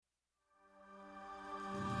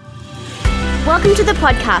Welcome to the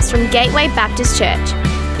podcast from Gateway Baptist Church.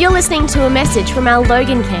 You're listening to a message from our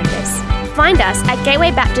Logan campus. Find us at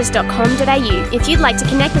gatewaybaptist.com.au if you'd like to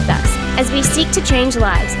connect with us as we seek to change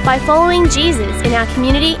lives by following Jesus in our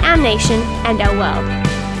community, our nation, and our world.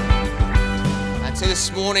 And so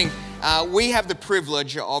this morning, we have the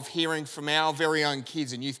privilege of hearing from our very own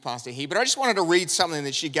kids and youth pastor here, but I just wanted to read something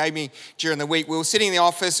that she gave me during the week. We were sitting in the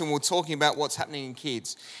office and we were talking about what's happening in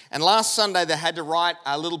kids. And last Sunday, they had to write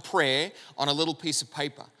a little prayer on a little piece of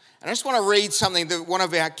paper. And I just want to read something that one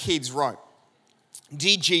of our kids wrote.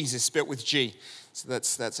 Dear Jesus, spelled with G. So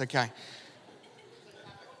that's okay.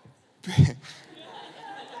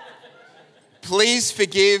 Please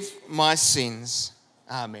forgive my sins.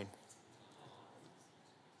 Amen.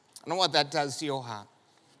 I don't know what that does to your heart,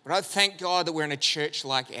 but I thank God that we're in a church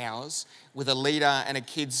like ours with a leader and a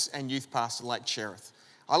kids and youth pastor like Cherith.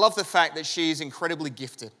 I love the fact that she is incredibly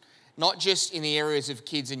gifted, not just in the areas of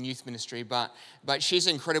kids and youth ministry, but she's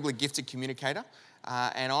an incredibly gifted communicator.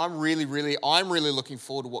 And I'm really looking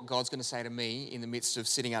forward to what God's going to say to me in the midst of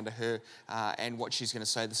sitting under her and what she's going to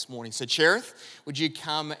say this morning. So Cherith, would you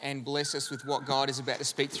come and bless us with what God is about to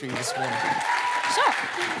speak through you this morning? Sure.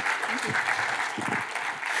 Thank you.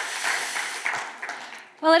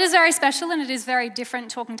 Well, it is very special and it is very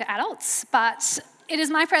different talking to adults, but it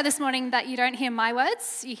is my prayer this morning that you don't hear my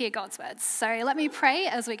words, you hear God's words. So let me pray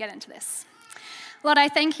as we get into this. Lord, I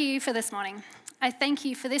thank you for this morning. I thank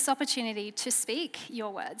you for this opportunity to speak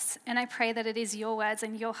your words, and I pray that it is your words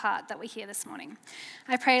and your heart that we hear this morning.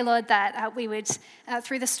 I pray, Lord, that we would,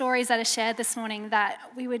 through the stories that are shared this morning, that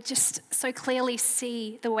we would just so clearly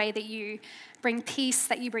see the way that you bring peace,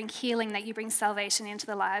 that you bring healing, that you bring salvation into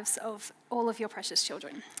the lives of all of your precious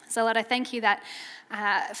children. So, Lord, I thank you that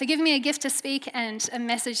for giving me a gift to speak and a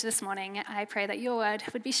message this morning. I pray that your word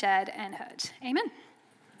would be shared and heard. Amen.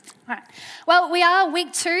 All right. Well, we are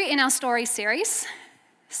week 2 in our story series.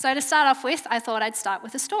 So to start off with, I thought I'd start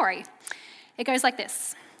with a story. It goes like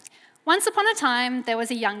this. Once upon a time, there was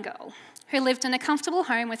a young girl who lived in a comfortable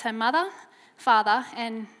home with her mother, father,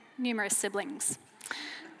 and numerous siblings.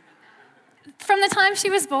 From the time she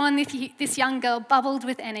was born, this young girl bubbled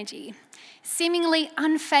with energy, seemingly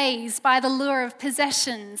unfazed by the lure of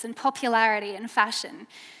possessions and popularity and fashion.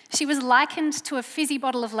 She was likened to a fizzy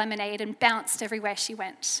bottle of lemonade and bounced everywhere she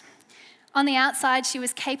went. On the outside, she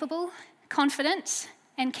was capable, confident,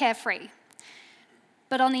 and carefree.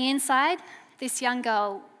 But on the inside, this young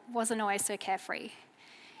girl wasn't always so carefree.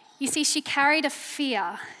 You see, she carried a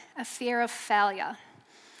fear of failure.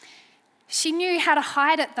 She knew how to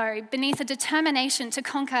hide it, though, beneath a determination to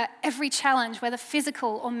conquer every challenge, whether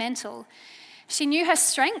physical or mental. She knew her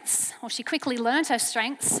strengths, or she quickly learned her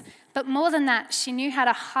strengths, but more than that, she knew how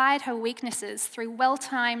to hide her weaknesses through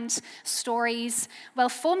well-timed stories,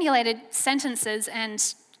 well-formulated sentences,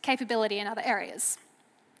 and capability in other areas.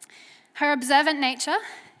 Her observant nature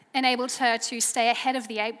enabled her to stay ahead of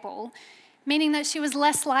the 8 ball, meaning that she was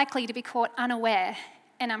less likely to be caught unaware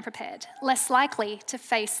and unprepared, less likely to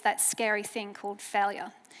face that scary thing called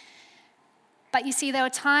failure. But you see, there were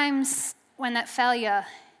times when that failure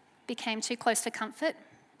became too close to comfort,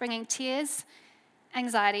 bringing tears,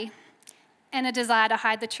 anxiety, and a desire to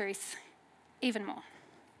hide the truth even more.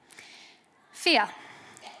 Fear.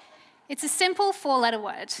 It's a simple 4-letter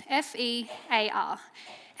word, F-E-A-R.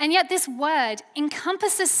 And yet this word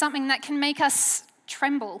encompasses something that can make us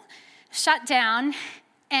tremble, shut down,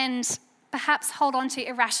 and perhaps hold on to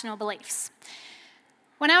irrational beliefs.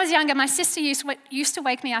 When I was younger, my sister used to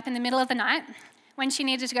wake me up in the middle of the night when she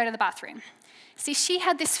needed to go to the bathroom. See, she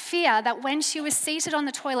had this fear that when she was seated on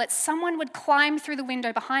the toilet, someone would climb through the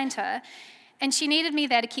window behind her, and she needed me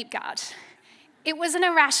there to keep guard. It was an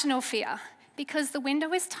irrational fear because the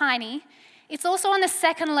window is tiny. It's also on the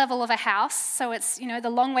 2nd level of a house, so it's, the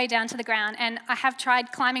long way down to the ground, and I have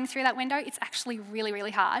tried climbing through that window. It's actually really,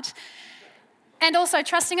 really hard. And also,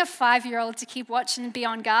 trusting a 5-year-old to keep watch and be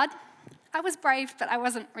on guard, I was brave, but I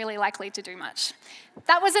wasn't really likely to do much.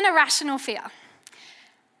 That was an irrational fear.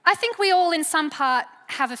 I think we all, in some part,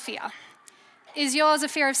 have a fear. Is yours a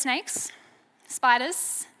fear of snakes,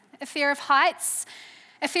 spiders, a fear of heights,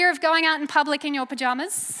 a fear of going out in public in your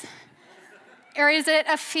pajamas? Or is it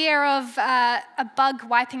a fear of a bug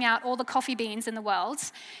wiping out all the coffee beans in the world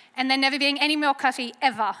and there never being any more coffee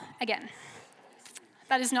ever again?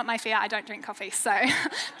 That is not my fear. I don't drink coffee, so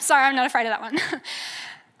sorry, I'm not afraid of that one.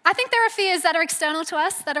 I think there are fears that are external to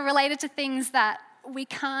us, that are related to things that we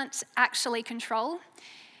can't actually control.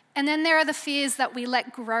 And then there are the fears that we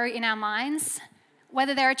let grow in our minds,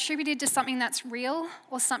 whether they're attributed to something that's real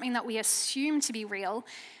or something that we assume to be real,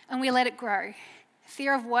 and we let it grow.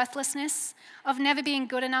 Fear of worthlessness, of never being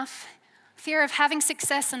good enough, fear of having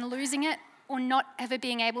success and losing it, or not ever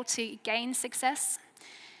being able to gain success.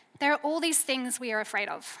 There are all these things we are afraid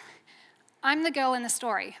of. I'm the girl in the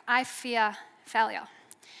story. I fear failure.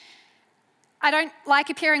 I don't like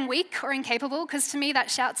appearing weak or incapable because to me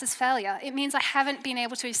that shouts as failure. It means I haven't been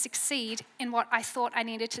able to succeed in what I thought I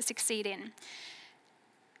needed to succeed in.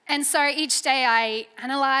 And so each day I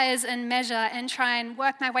analyze and measure and try and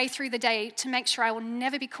work my way through the day to make sure I will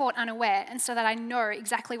never be caught unaware and so that I know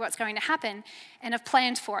exactly what's going to happen and have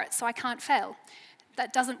planned for it so I can't fail.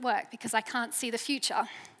 That doesn't work because I can't see the future.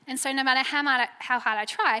 And so no matter how hard I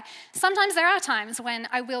try, sometimes there are times when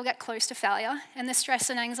I will get close to failure and the stress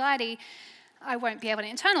and anxiety I won't be able to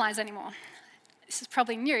internalize anymore. This is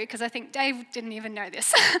probably new because I think Dave didn't even know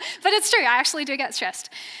this. But it's true, I actually do get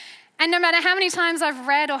stressed. And no matter how many times I've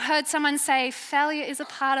read or heard someone say failure is a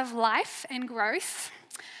part of life and growth,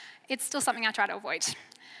 it's still something I try to avoid.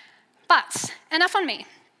 But enough on me.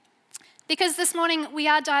 Because this morning we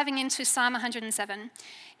are diving into Psalm 107.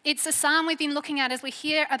 It's a psalm we've been looking at as we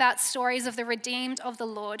hear about stories of the redeemed of the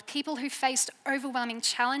Lord, people who faced overwhelming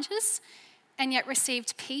challenges and yet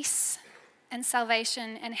received peace and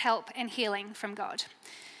salvation and help and healing from God.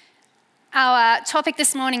 Our topic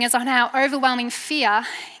this morning is on how overwhelming fear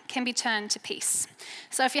can be turned to peace.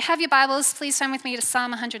 So if you have your Bibles, please turn with me to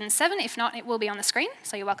Psalm 107. If not, it will be on the screen,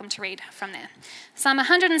 so you're welcome to read from there. Psalm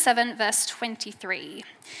 107, verse 23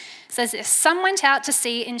 says this: "Some went out to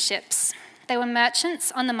sea in ships. They were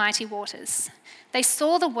merchants on the mighty waters. They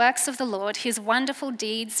saw the works of the Lord, his wonderful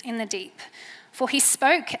deeds in the deep. For he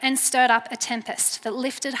spoke and stirred up a tempest that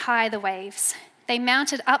lifted high the waves. They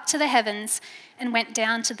mounted up to the heavens and went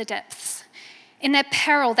down to the depths. In their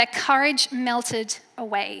peril, their courage melted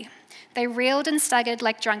away. They reeled and staggered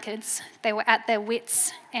like drunkards. They were at their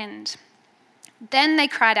wits' end. Then they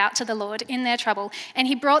cried out to the Lord in their trouble, and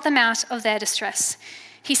he brought them out of their distress.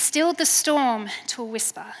 He stilled the storm to a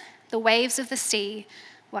whisper. The waves of the sea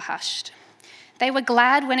were hushed. They were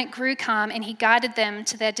glad when it grew calm, and he guided them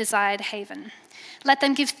to their desired haven. Let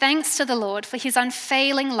them give thanks to the Lord for his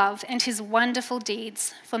unfailing love and his wonderful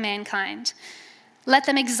deeds for mankind. Let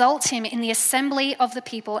them exalt him in the assembly of the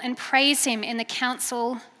people and praise him in the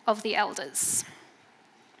council of the elders."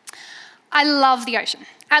 I love the ocean.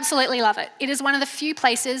 Absolutely love it. It is one of the few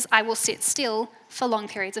places I will sit still for long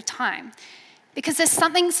periods of time because there's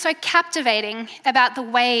something so captivating about the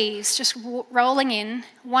waves just rolling in,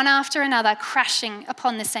 one after another, crashing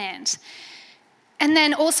upon the sand. And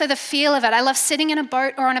then also the feel of it. I love sitting in a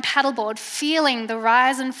boat or on a paddleboard, feeling the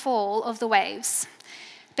rise and fall of the waves.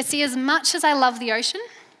 But see, as much as I love the ocean,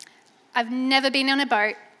 I've never been on a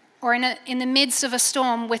boat or in the midst of a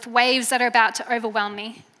storm with waves that are about to overwhelm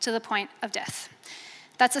me to the point of death.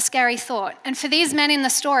 That's a scary thought. And for these men in the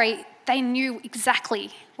story, they knew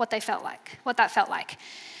exactly what that felt like.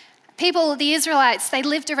 People, the Israelites, they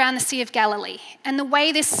lived around the Sea of Galilee. And the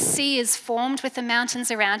way this sea is formed with the mountains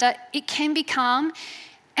around it, it can be calm.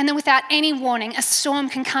 And then without any warning, a storm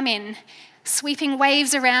can come in, sweeping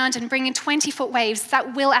waves around and bringing 20-foot waves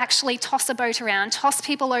that will actually toss a boat around, toss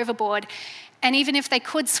people overboard. And even if they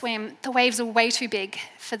could swim, the waves are way too big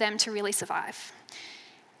for them to really survive.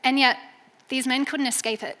 And yet, these men couldn't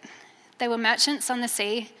escape it. They were merchants on the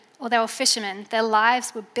sea, or they were fishermen. Their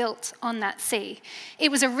lives were built on that sea.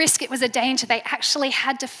 It was a risk, it was a danger they actually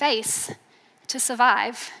had to face to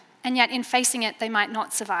survive, and yet in facing it, they might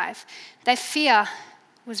not survive. Their fear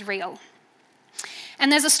was real.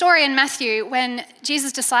 And there's a story in Matthew when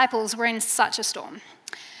Jesus' disciples were in such a storm.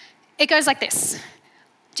 It goes like this.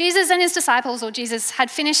 Jesus and his disciples, or Jesus, had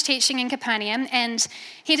finished teaching in Capernaum, and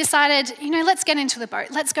he decided, let's get into the boat.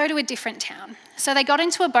 Let's go to a different town. So they got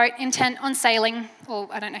into a boat intent on sailing, or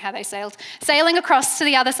I don't know how they sailed, sailing across to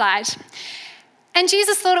the other side. And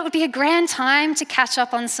Jesus thought it would be a grand time to catch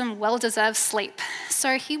up on some well-deserved sleep.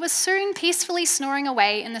 So he was soon peacefully snoring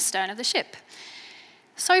away in the stern of the ship.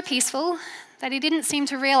 So peaceful that he didn't seem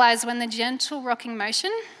to realize when the gentle rocking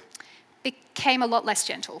motion became a lot less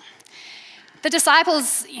gentle. The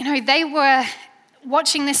disciples, they were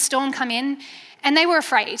watching this storm come in, and they were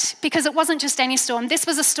afraid because it wasn't just any storm. This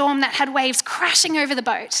was a storm that had waves crashing over the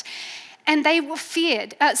boat, and they were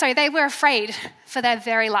afraid for their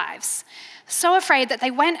very lives. So afraid that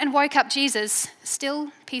they went and woke up Jesus,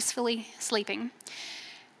 still peacefully sleeping,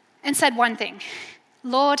 and said one thing: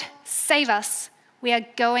 "Lord, save us, we are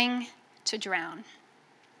going to drown."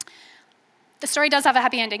 The story does have a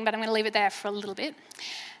happy ending, but I'm going to leave it there for a little bit.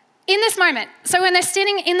 In this moment, so when they're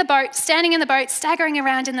standing in the boat, staggering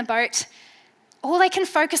around in the boat, all they can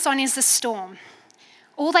focus on is the storm.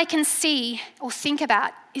 All they can see or think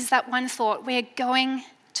about is that one thought: we're going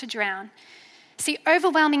to drown. See,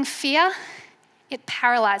 overwhelming fear, it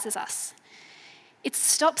paralyzes us. it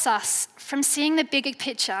stops us from seeing the bigger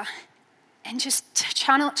picture and just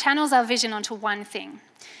channels our vision onto one thing.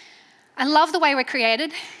 I love the way we're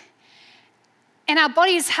created. And our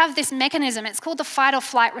bodies have this mechanism, it's called the fight or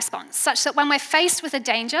flight response, such that when we're faced with a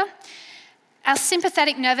danger, our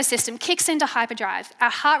sympathetic nervous system kicks into hyperdrive, our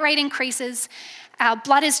heart rate increases, our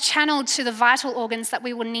blood is channeled to the vital organs that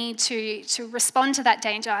we will need to respond to that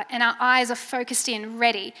danger, and our eyes are focused in,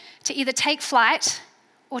 ready to either take flight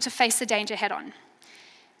or to face the danger head on.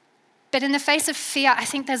 But in the face of fear, I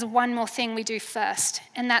think there's one more thing we do first,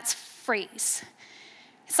 and that's freeze.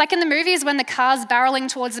 It's like in the movies when the car's barreling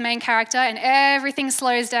towards the main character and everything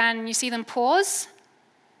slows down and you see them pause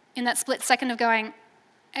in that split second of going,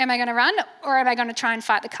 am I going to run or am I going to try and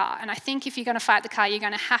fight the car? And I think if you're going to fight the car, you're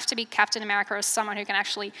going to have to be Captain America or someone who can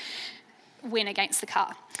actually win against the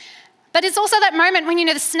car. But it's also that moment when,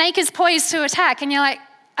 the snake is poised to attack and you're like,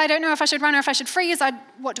 I don't know if I should run or if I should freeze.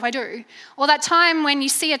 What do I do? Or that time when you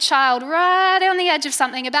see a child right on the edge of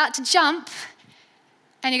something about to jump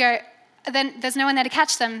and you go, then there's no one there to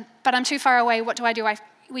catch them, but I'm too far away. What do?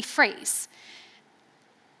 We freeze.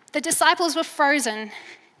 The disciples were frozen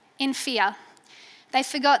in fear. They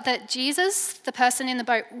forgot that Jesus, the person in the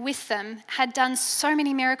boat with them, had done so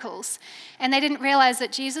many miracles, and they didn't realize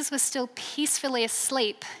that Jesus was still peacefully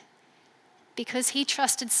asleep because he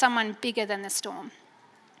trusted someone bigger than the storm.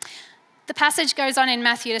 The passage goes on in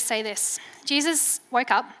Matthew to say this. Jesus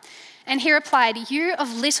woke up and he replied, "You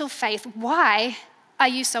of little faith, why are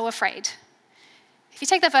you so afraid?" If you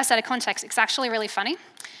take that verse out of context, it's actually really funny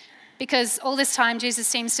because all this time Jesus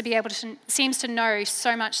seems to know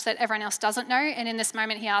so much that everyone else doesn't know, and in this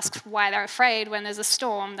moment he asks why they're afraid when there's a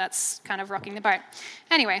storm that's kind of rocking the boat.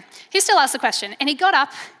 Anyway, he still asks the question, and he got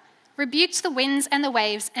up, rebuked the winds and the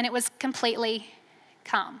waves, and it was completely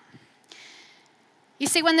calm. You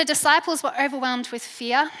see, when the disciples were overwhelmed with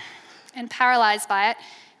fear and paralyzed by it,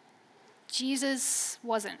 Jesus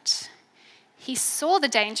wasn't. He saw the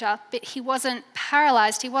danger, but he wasn't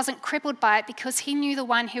paralyzed. He wasn't crippled by it because he knew the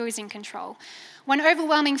one who was in control. When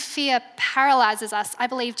overwhelming fear paralyzes us, I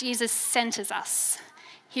believe Jesus centers us.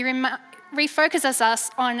 He refocuses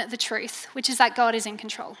us on the truth, which is that God is in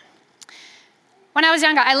control. When I was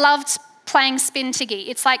younger, I loved playing spin tiggy.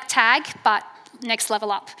 It's like tag, but next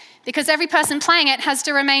level up. Because every person playing it has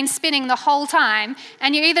to remain spinning the whole time,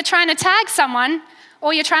 and you're either trying to tag someone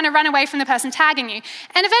or you're trying to run away from the person tagging you.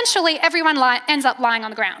 And eventually, everyone ends up lying on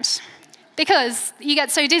the ground because you get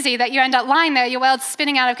so dizzy that you end up lying there, your world's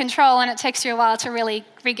spinning out of control, and it takes you a while to really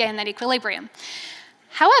regain that equilibrium.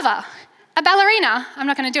 However, a ballerina, I'm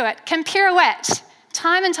not going to do it, can pirouette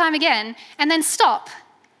time and time again and then stop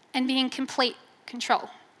and be in complete control.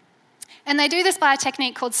 And they do this by a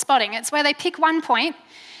technique called spotting. It's where they pick one point,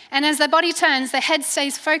 and as their body turns, their head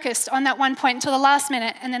stays focused on that one point until the last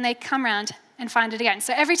minute, and then they come around and find it again.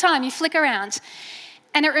 So every time you flick around,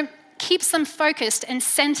 and it keeps them focused and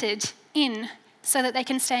centered in so that they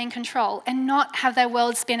can stay in control and not have their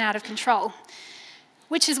world spin out of control,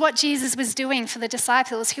 which is what Jesus was doing for the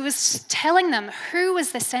disciples. He was telling them who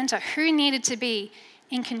was the center, who needed to be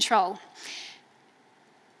in control.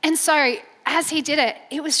 And so as he did it,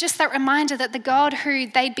 it was just that reminder that the God who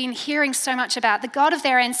they'd been hearing so much about, the God of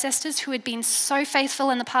their ancestors who had been so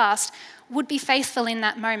faithful in the past, would be faithful in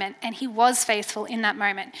that moment, and he was faithful in that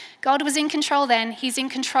moment. God was in control then, he's in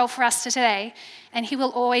control for us today, and he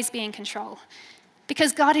will always be in control.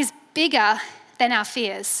 Because God is bigger than our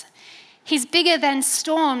fears. He's bigger than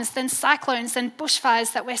storms, than cyclones, than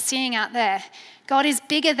bushfires that we're seeing out there. God is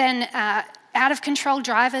bigger than out of control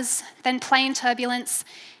drivers, than plane turbulence.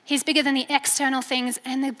 He's bigger than the external things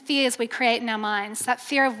and the fears we create in our minds, that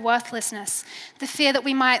fear of worthlessness, the fear that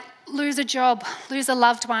we might lose a job, lose a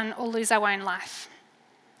loved one, or lose our own life.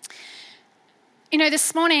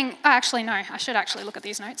 This morning, I should actually look at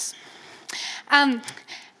these notes.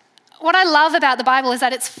 What I love about the Bible is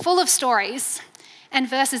that it's full of stories and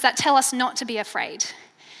verses that tell us not to be afraid.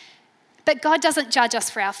 But God doesn't judge us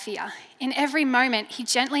for our fear. In every moment, he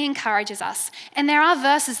gently encourages us. And there are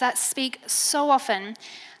verses that speak so often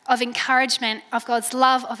of encouragement, of God's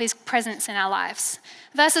love, of his presence in our lives.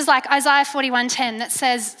 Verses like Isaiah 41:10 that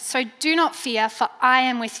says, "So do not fear, for I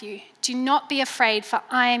am with you. Do not be afraid, for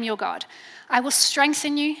I am your God. I will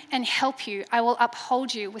strengthen you and help you. I will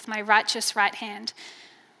uphold you with my righteous right hand."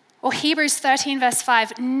 Or Hebrews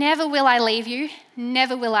 13:5, "Never will I leave you,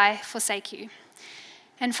 never will I forsake you."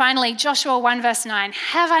 And finally, Joshua 1:9,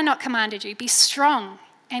 "Have I not commanded you? Be strong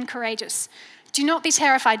and courageous. Do not be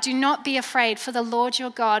terrified, do not be afraid, for the Lord your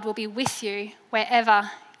God will be with you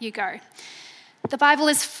wherever you go." The Bible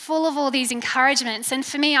is full of all these encouragements, and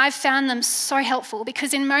for me, I've found them so helpful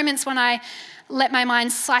because in moments when I let my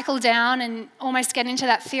mind cycle down and almost get into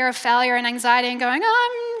that fear of failure and anxiety and going,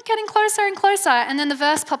 oh, I'm getting closer and closer. And then the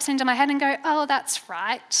verse pops into my head and go, oh, that's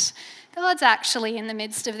right. God's actually in the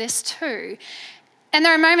midst of this too. And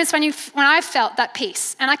there are moments when I've felt that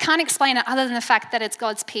peace, and I can't explain it other than the fact that it's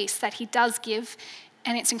God's peace that he does give,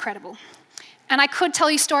 and it's incredible. And I could tell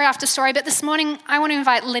you story after story, but this morning I want to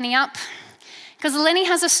invite Linny up, because Linny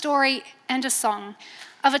has a story and a song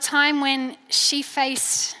of a time when she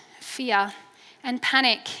faced fear and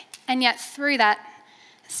panic, and yet through that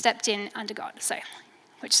stepped in under God. So,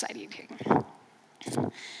 which side are you picking?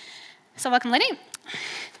 So welcome, Linny.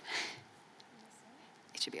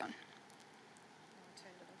 It should be on.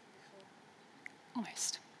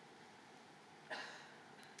 Almost.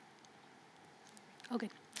 All good.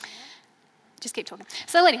 Just keep talking.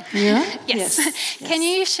 So, Lenny. Yeah? Yes. Can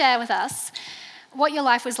you share with us what your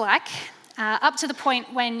life was like up to the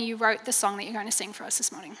point when you wrote the song that you're going to sing for us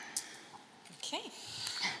this morning? Okay.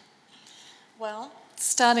 Well,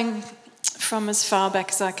 starting from as far back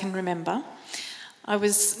as I can remember, I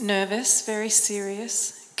was nervous, very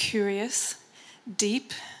serious, curious,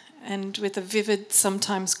 deep, and with a vivid,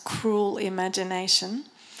 sometimes cruel imagination.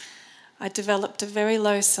 I developed a very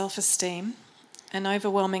low self-esteem, an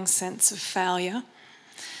overwhelming sense of failure,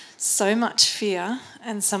 so much fear,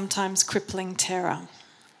 and sometimes crippling terror.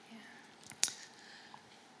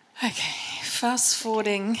 Okay, fast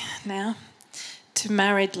forwarding now to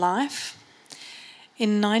married life.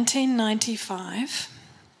 In 1995,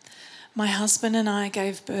 my husband and I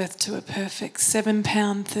gave birth to a perfect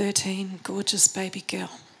 7'13" gorgeous baby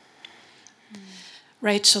girl.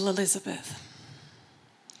 Rachel Elizabeth.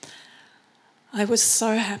 I was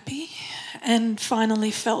so happy and finally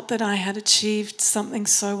felt that I had achieved something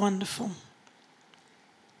so wonderful.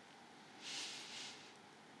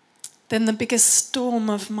 Then the biggest storm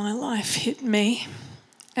of my life hit me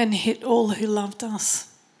and hit all who loved us.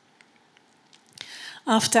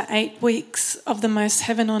 After 8 weeks of the most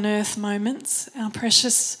heaven on earth moments, our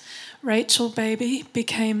precious Rachel baby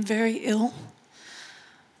became very ill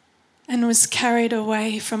and was carried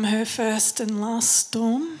away from her first and last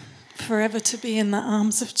storm, forever to be in the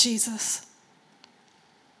arms of Jesus.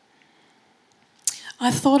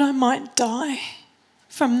 I thought I might die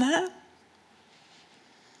from that.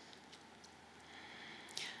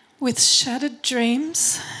 With shattered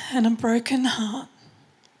dreams and a broken heart,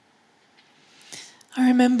 I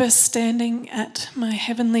remember standing at my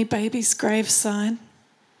heavenly baby's graveside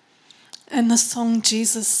and the song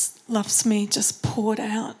Jesus Loves Me just poured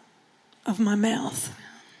out of my mouth.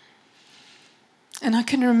 And I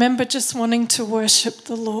can remember just wanting to worship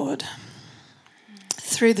the Lord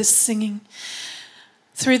through the singing,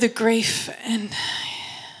 through the grief and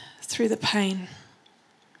through the pain.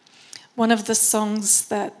 One of the songs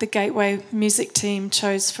that the Gateway music team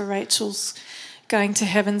chose for Rachel's Going to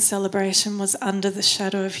Heaven celebration was Under the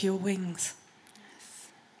Shadow of Your Wings.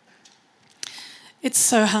 It's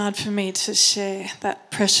so hard for me to share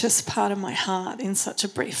that precious part of my heart in such a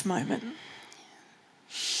brief moment.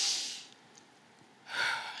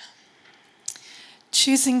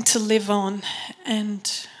 Choosing to live on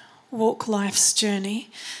and walk life's journey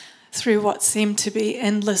through what seemed to be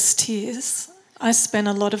endless tears, I spent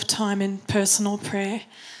a lot of time in personal prayer,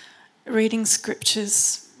 reading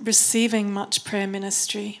scriptures, receiving much prayer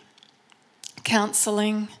ministry,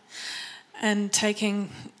 counselling, and taking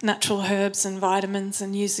natural herbs and vitamins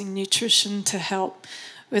and using nutrition to help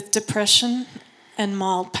with depression and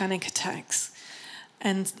mild panic attacks,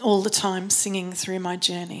 and all the time singing through my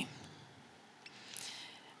journey.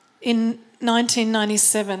 In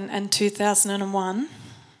 1997 and 2001,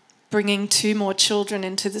 bringing 2 more children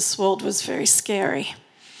into this world was very scary,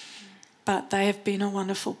 but they have been a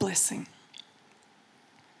wonderful blessing.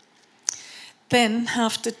 Then,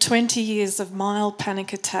 after 20 years of mild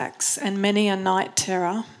panic attacks and many a night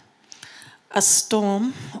terror, a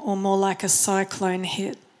storm, or more like a cyclone,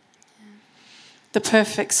 hit. The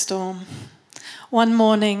perfect storm. One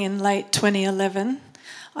morning in late 2011,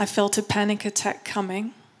 I felt a panic attack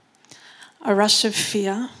coming, a rush of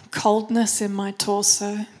fear, coldness in my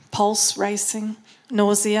torso, pulse racing,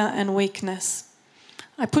 nausea and weakness.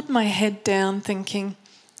 I put my head down thinking,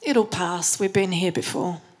 it'll pass, we've been here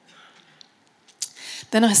before.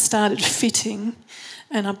 Then I started fitting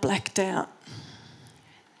and I blacked out.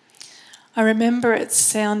 I remember it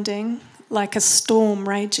sounding like a storm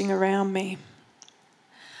raging around me.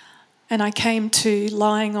 And I came to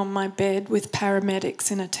lying on my bed with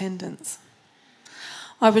paramedics in attendance.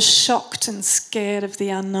 I was shocked and scared of the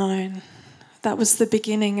unknown. That was the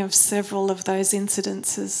beginning of several of those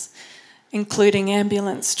incidences, including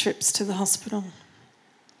ambulance trips to the hospital.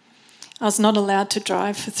 I was not allowed to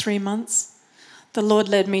drive for 3 months. The Lord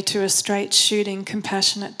led me to a straight shooting,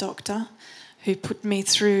 compassionate doctor who put me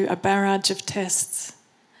through a barrage of tests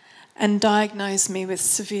and diagnosed me with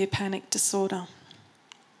severe panic disorder.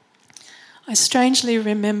 I strangely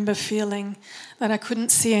remember feeling that I couldn't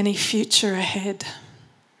see any future ahead.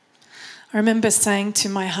 I remember saying to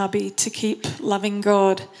my hubby to keep loving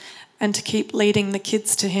God and to keep leading the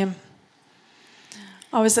kids to Him.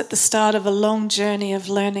 I was at the start of a long journey of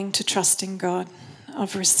learning to trust in God,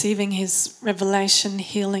 of receiving His revelation,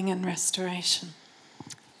 healing and restoration.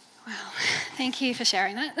 Wow, thank you for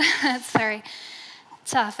sharing that. That's very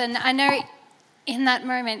tough. And I know in that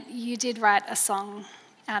moment you did write a song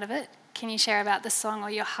out of it. Can you share about the song or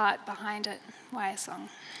your heart behind it? Why a song?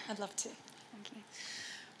 I'd love to. Thank you.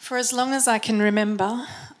 For as long as I can remember,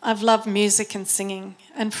 I've loved music and singing,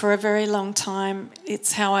 and for a very long time,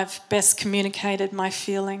 it's how I've best communicated my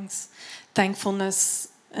feelings, thankfulness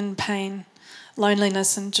and pain,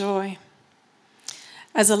 loneliness and joy.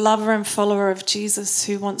 As a lover and follower of Jesus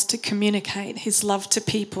who wants to communicate His love to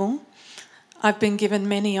people, I've been given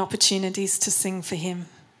many opportunities to sing for Him.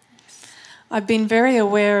 I've been very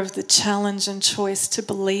aware of the challenge and choice to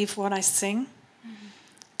believe what I sing,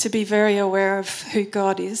 to be very aware of who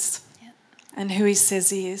God is and who He says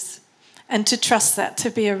He is, and to trust that to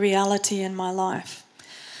be a reality in my life,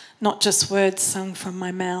 not just words sung from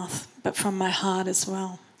my mouth, but from my heart as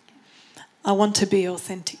well. I want to be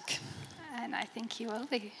authentic. And I think you will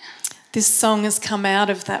be. This song has come out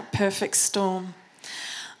of that perfect storm.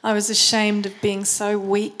 I was ashamed of being so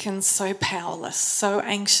weak and so powerless, so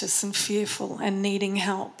anxious and fearful and needing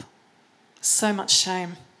help. So much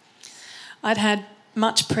shame. I'd had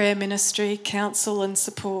much prayer ministry, counsel and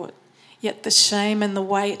support, yet the shame and the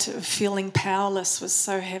weight of feeling powerless was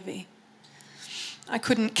so heavy. I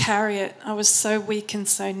couldn't carry it. I was so weak and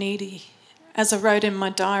so needy. As I wrote in my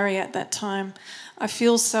diary at that time, I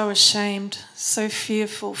feel so ashamed, so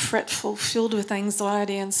fearful, fretful, filled with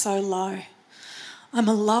anxiety and so low. I'm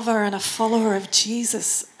a lover and a follower of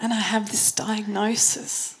Jesus, and I have this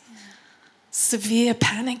diagnosis, severe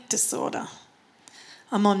panic disorder.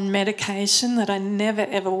 I'm on medication that I never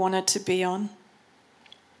ever wanted to be on.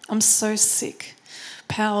 I'm so sick,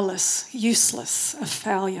 powerless, useless, a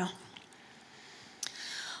failure.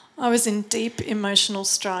 I was in deep emotional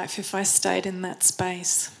strife if I stayed in that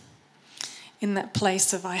space, in that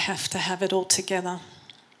place of I have to have it all together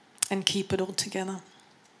and keep it all together.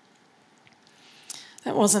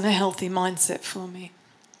 That wasn't a healthy mindset for me.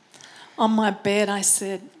 On my bed, I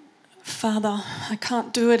said, Father, I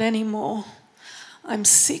can't do it anymore. I'm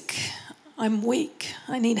sick. I'm weak.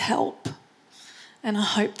 I need help. And I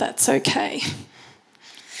hope that's okay.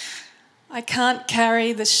 I can't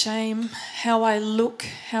carry the shame, how I look,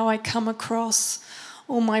 how I come across,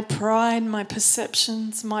 all my pride, my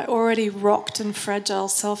perceptions, my already rocked and fragile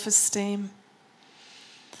self-esteem.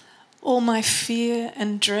 All my fear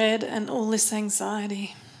and dread and all this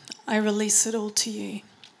anxiety, I release it all to you.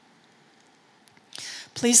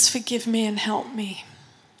 Please forgive me and help me.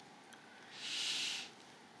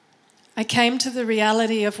 I came to the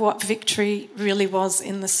reality of what victory really was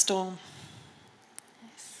in the storm.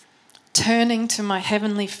 Turning to my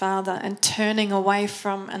Heavenly Father and turning away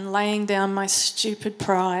from and laying down my stupid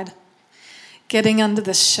pride, getting under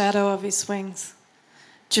the shadow of His wings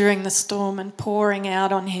during the storm and pouring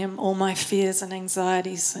out on Him all my fears and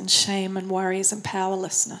anxieties and shame and worries and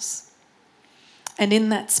powerlessness. And in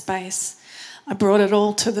that space, I brought it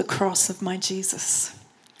all to the cross of my Jesus.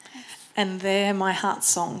 And there my heart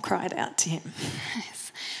song cried out to Him.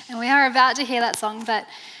 Yes. And we are about to hear that song, but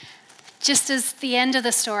just as the end of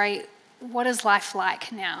the story, what is life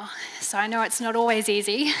like now? So I know it's not always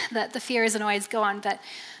easy, that the fear isn't always gone, but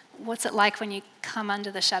what's it like when you come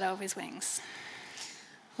under the shadow of His wings?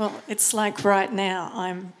 Well, it's like right now.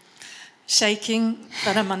 I'm shaking,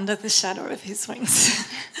 but I'm under the shadow of His wings.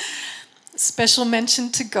 Special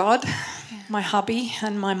mention to God, my hubby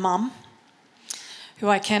and my mum, who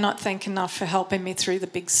I cannot thank enough for helping me through the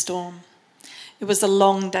big storm. It was a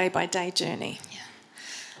long day-by-day journey. Yeah.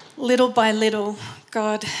 Little by little,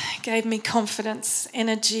 God gave me confidence,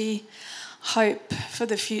 energy, hope for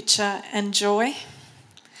the future and joy.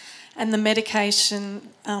 And the medication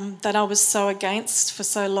that I was so against for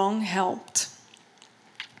so long helped.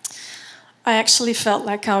 I actually felt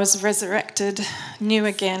like I was resurrected, new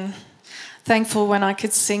again, thankful when I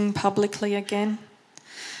could sing publicly again.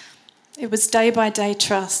 It was day-by-day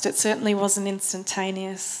trust. It certainly wasn't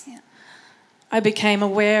instantaneous. Yeah. I became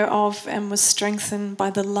aware of and was strengthened by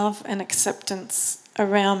the love and acceptance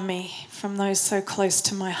around me from those so close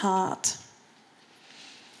to my heart.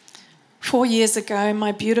 4 years ago,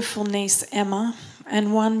 my beautiful niece Emma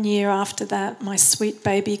And 1 year after that, my sweet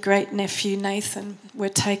baby great-nephew Nathan were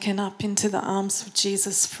taken up into the arms of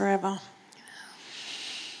Jesus forever.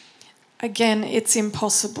 Again, it's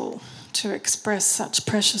impossible to express such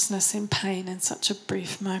preciousness in pain in such a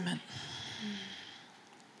brief moment.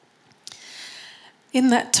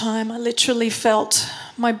 In that time, I literally felt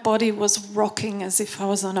my body was rocking as if I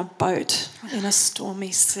was on a boat in a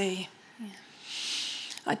stormy sea.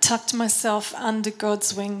 I tucked myself under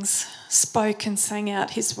God's wings, spoke and sang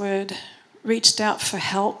out his word, reached out for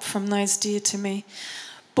help from those dear to me,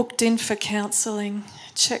 booked in for counselling,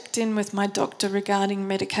 checked in with my doctor regarding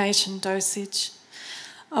medication dosage.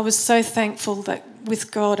 I was so thankful that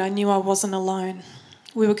with God I knew I wasn't alone.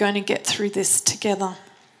 We were going to get through this together.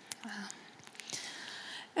 Wow.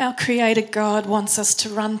 Our Creator God wants us to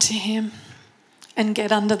run to him and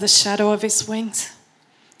get under the shadow of his wings,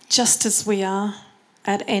 just as we are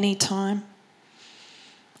at any time.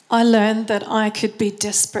 I learned that I could be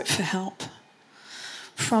desperate for help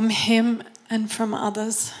from him and from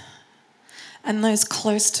others, and those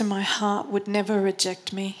close to my heart would never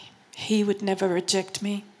reject me. He would never reject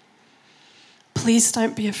me. Please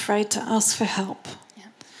don't be afraid to ask for help. Yeah.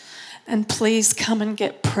 And please come and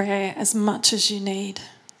get prayer as much as you need.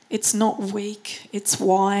 It's not weak, it's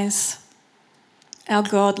wise. Our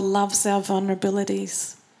God loves our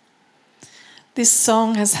vulnerabilities. This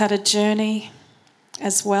song has had a journey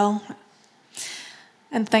as well.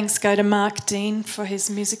 And thanks go to Mark Dean for his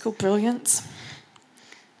musical brilliance.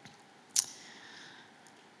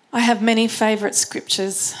 I have many favourite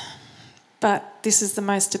scriptures, but this is the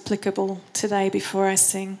most applicable today before I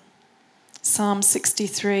sing. Psalm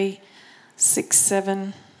 63, 6,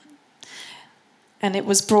 7. And it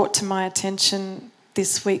was brought to my attention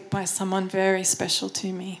this week by someone very special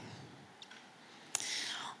to me.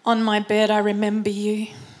 On my bed I remember you.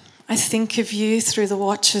 I think of you through the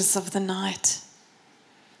watches of the night.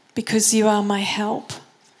 Because you are my help,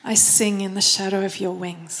 I sing in the shadow of your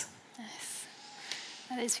wings. Yes,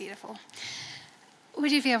 that is beautiful.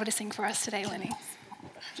 Would you be able to sing for us today, Lenny?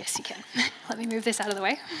 Yes, you can. Let me move this out of the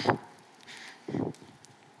way.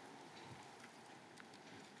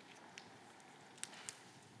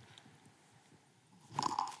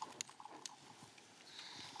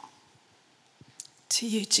 To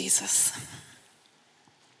you, Jesus.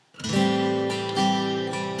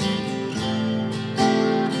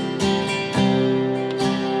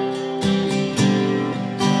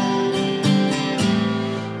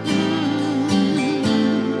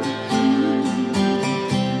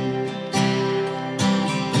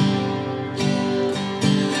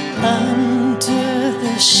 Under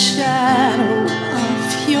the shadow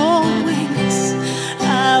of your wings,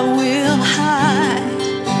 I will hide.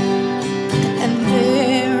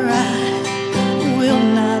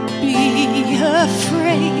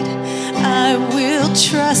 Afraid, I will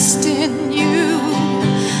trust in you.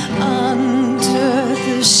 Under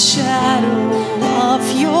the shadow of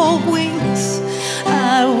your wings,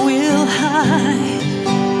 I will hide,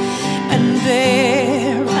 and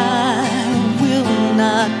there I will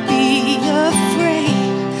not be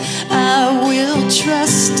afraid. I will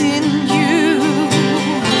trust in you.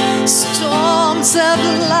 Storms of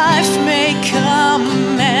life may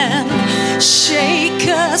come and shake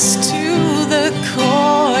us to the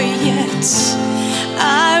core, yet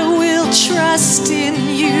I will trust in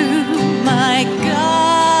you, my God.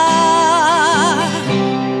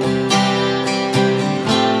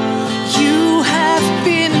 You have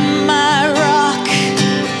been my rock,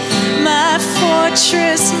 my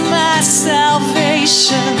fortress, my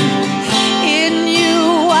salvation. In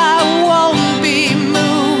you I won't be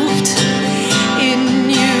moved. In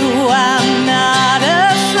you I'm not afraid.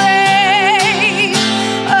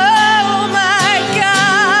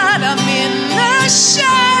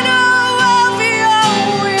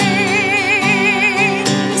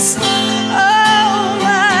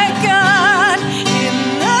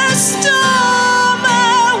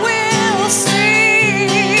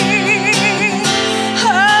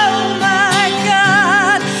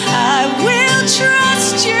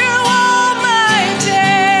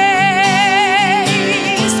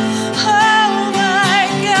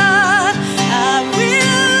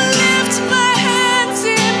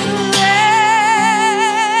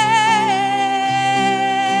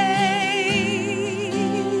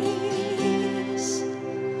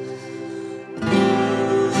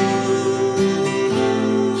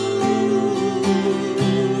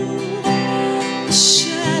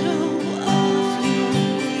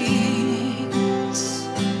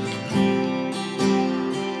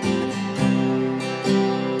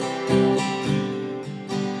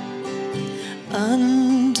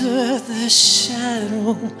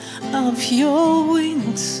 of your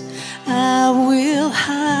wings I will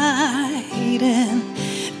hide, and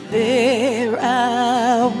there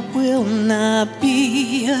I will not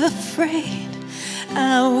be afraid.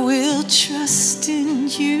 I will trust in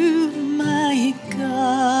you, my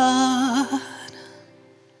God.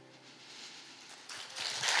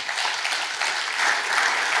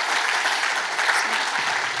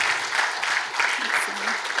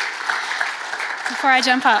 Before I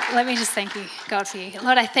jump up, let me just thank you, God, for you.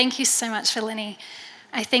 Lord, I thank you so much for Linny.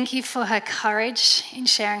 I thank you for her courage in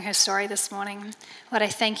sharing her story this morning. Lord, I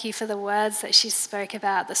thank you for the words that she spoke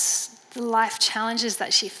about, the life challenges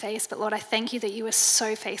that she faced. But Lord, I thank you that you were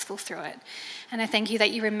so faithful through it. And I thank you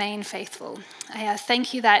that you remain faithful. I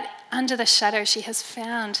thank you that under the shadow she has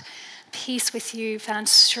found peace with you, found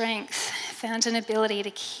strength, found an ability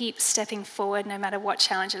to keep stepping forward no matter what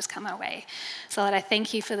challenges come our way. So Lord, I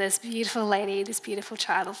thank you for this beautiful lady, this beautiful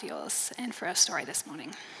child of yours, and for our story this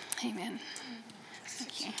morning. Amen.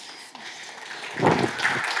 Thank you.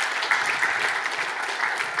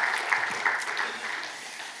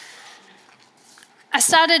 I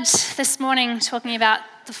started this morning talking about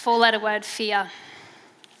the four-letter word fear.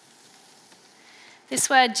 This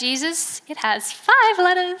word Jesus, it has 5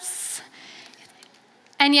 letters.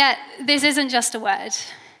 And yet, this isn't just a word.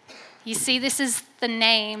 You see, this is the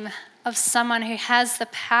name of someone who has the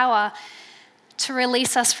power to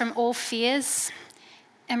release us from all fears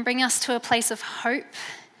and bring us to a place of hope,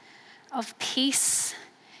 of peace.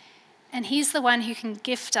 And he's the one who can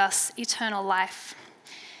gift us eternal life.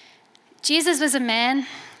 Jesus was a man,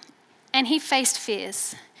 and he faced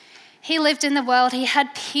fears. He lived in the world. He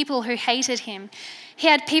had people who hated him. He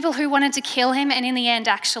had people who wanted to kill him, and in the end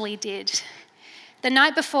actually did. The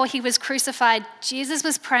night before he was crucified, Jesus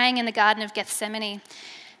was praying in the Garden of Gethsemane.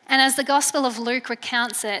 And as the Gospel of Luke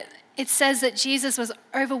recounts it, it says that Jesus was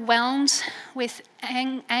overwhelmed with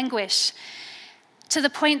anguish to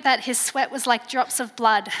the point that his sweat was like drops of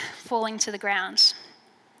blood falling to the ground.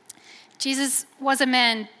 Jesus was a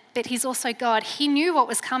man, but he's also God. He knew what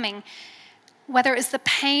was coming, whether it was the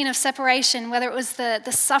pain of separation, whether it was the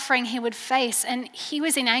suffering he would face, and he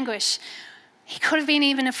was in anguish. He could have been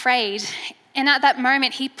even afraid. And at that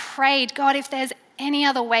moment, he prayed, God, if there's any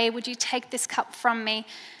other way, would you take this cup from me?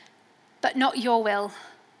 But not your will.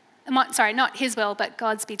 Not his will, but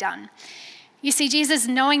God's be done. You see, Jesus,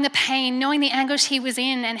 knowing the pain, knowing the anguish he was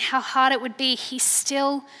in and how hard it would be, he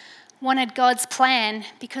still wanted God's plan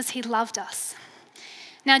because he loved us.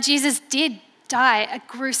 Now, Jesus did die a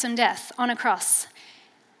gruesome death on a cross.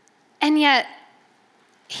 And yet,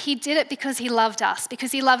 he did it because he loved us,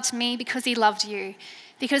 because he loved me, because he loved you.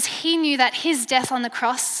 Because he knew that his death on the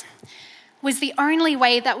cross was the only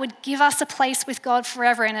way that would give us a place with God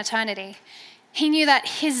forever in eternity. He knew that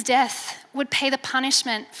his death would pay the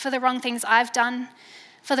punishment for the wrong things I've done,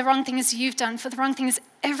 for the wrong things you've done, for the wrong things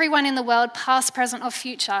everyone in the world, past, present, or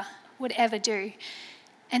future, would ever do.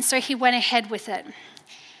 And so he went ahead with it.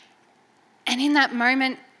 And in that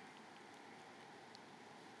moment,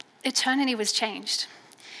 eternity was changed.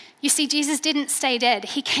 You see, Jesus didn't stay dead.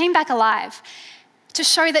 He came back alive to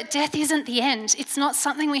show that death isn't the end. It's not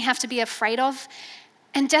something we have to be afraid of.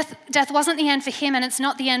 And death wasn't the end for him, and it's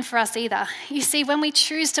not the end for us either. You see, when we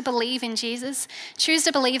choose to believe in Jesus, choose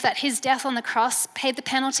to believe that his death on the cross paid the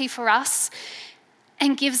penalty for us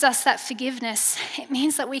and gives us that forgiveness, it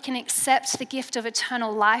means that we can accept the gift of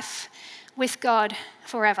eternal life with God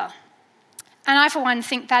forever. And I, for one,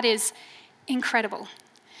 think that is incredible.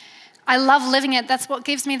 I love living it. That's what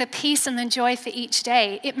gives me the peace and the joy for each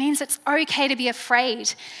day. It means it's okay to be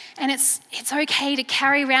afraid, and it's okay to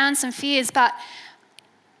carry around some fears, but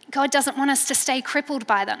God doesn't want us to stay crippled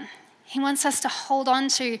by them. He wants us to hold on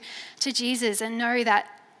to Jesus and know that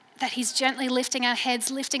he's gently lifting our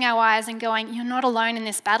heads, lifting our eyes and going, you're not alone in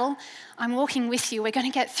this battle. I'm walking with you. We're going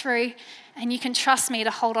to get through, and you can trust me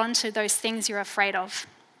to hold on to those things you're afraid of.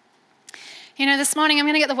 You know, this morning I'm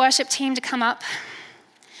going to get the worship team to come up.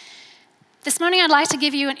 This morning I'd like to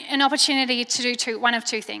give you an opportunity to do one of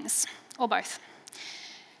two things, or both.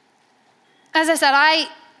 As I said,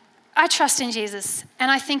 I trust in Jesus, and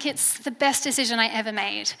I think it's the best decision I ever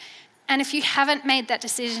made. And if you haven't made that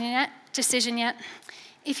decision yet,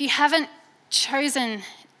 if you haven't chosen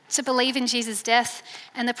to believe in Jesus' death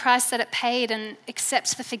and the price that it paid and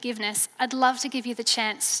accept the forgiveness, I'd love to give you the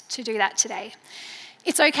chance to do that today.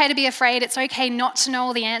 It's okay to be afraid. It's okay not to know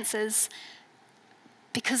all the answers,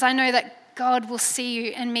 because I know that God will see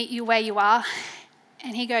you and meet you where you are.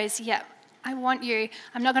 And he goes, yeah, I want you.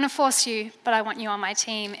 I'm not going to force you, but I want you on my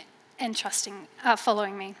team and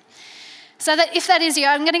following me. So that if that is you,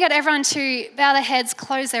 I'm going to get everyone to bow their heads,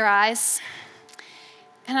 close their eyes.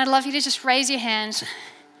 And I'd love you to just raise your hand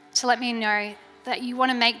to let me know that you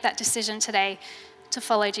want to make that decision today to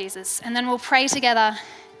follow Jesus. And then we'll pray together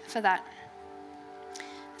for that.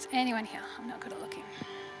 Is there anyone here? I'm not good at looking.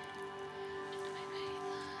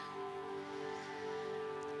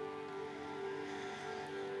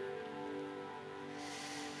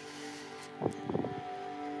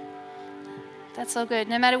 That's all good.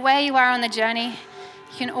 No matter where you are on the journey,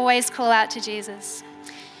 you can always call out to Jesus.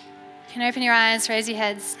 You can open your eyes, raise your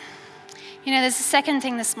heads. You know, there's a second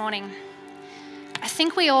thing this morning. I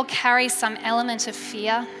think we all carry some element of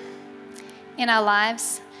fear in our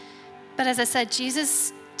lives. But as I said,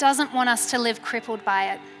 Jesus doesn't want us to live crippled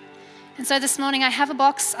by it. And so this morning I have a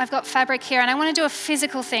box, I've got fabric here, and I want to do a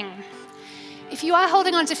physical thing. If you are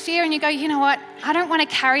holding on to fear and you go, you know what, I don't want to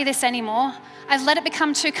carry this anymore. I've let it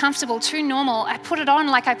become too comfortable, too normal. I put it on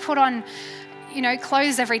like I put on,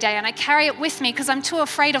 clothes every day, and I carry it with me because I'm too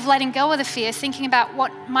afraid of letting go of the fear, thinking about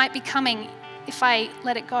what might be coming if I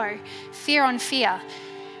let it go. Fear on fear.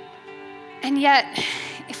 And yet,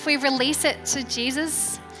 if we release it to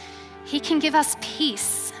Jesus, he can give us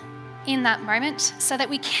peace in that moment so that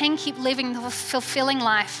we can keep living the fulfilling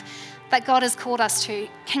life that God has called us to,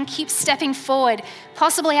 can keep stepping forward,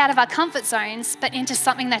 possibly out of our comfort zones, but into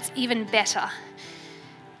something that's even better.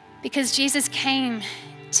 Because Jesus came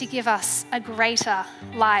to give us a greater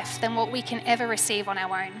life than what we can ever receive on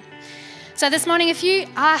our own. So this morning, if you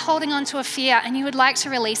are holding on to a fear and you would like to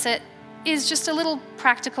release it, is just a little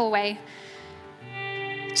practical way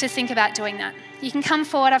to think about doing that. You can come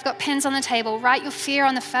forward, I've got pens on the table, write your fear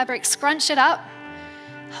on the fabric, scrunch it up,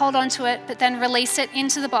 hold on to it, but then release it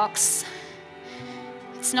into the box.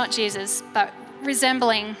 It's not Jesus, but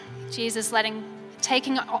resembling Jesus,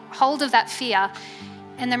 taking hold of that fear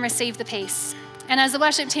and then receive the peace. And as the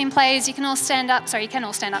worship team plays, you can all stand up. Sorry, you can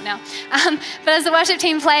all stand up now. But as the worship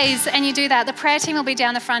team plays and you do that, the prayer team will be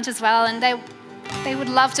down the front as well, and they would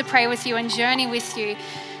love to pray with you and journey with you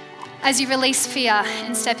as you release fear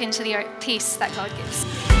and step into the peace that God gives.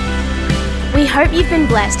 We hope you've been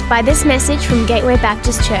blessed by this message from Gateway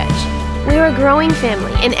Baptist Church. We're a growing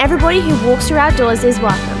family and everybody who walks through our doors is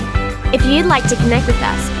welcome. If you'd like to connect with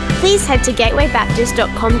us, please head to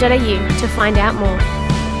gatewaybaptist.com.au to find out more.